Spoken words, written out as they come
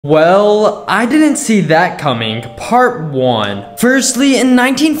Well, I didn't see that coming. Part 1. Firstly, in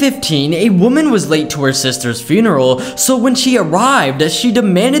 1915, a woman was late to her sister's funeral, so when she arrived, she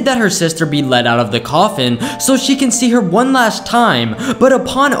demanded that her sister be let out of the coffin so she can see her one last time. But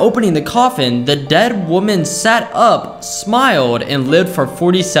upon opening the coffin, the dead woman sat up, smiled, and lived for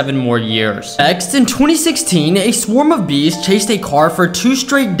 47 more years. Next, in 2016, a swarm of bees chased a car for 2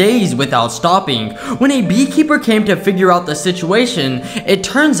 straight days without stopping. When a beekeeper came to figure out the situation, it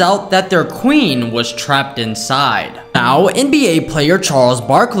turns out that their queen was trapped inside. Now, NBA player Charles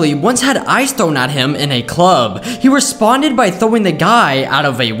Barkley once had ice thrown at him in a club. He responded by throwing the guy out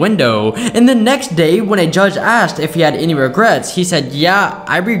of a window, and the next day when a judge asked if he had any regrets, he said, "Yeah,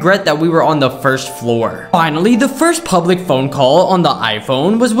 I regret that we were on the first floor." Finally, the first public phone call on the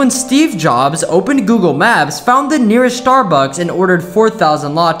iPhone was when Steve Jobs opened Google Maps, found the nearest Starbucks, and ordered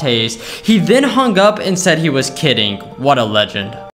 4,000 lattes. He then hung up and said he was kidding. What a legend.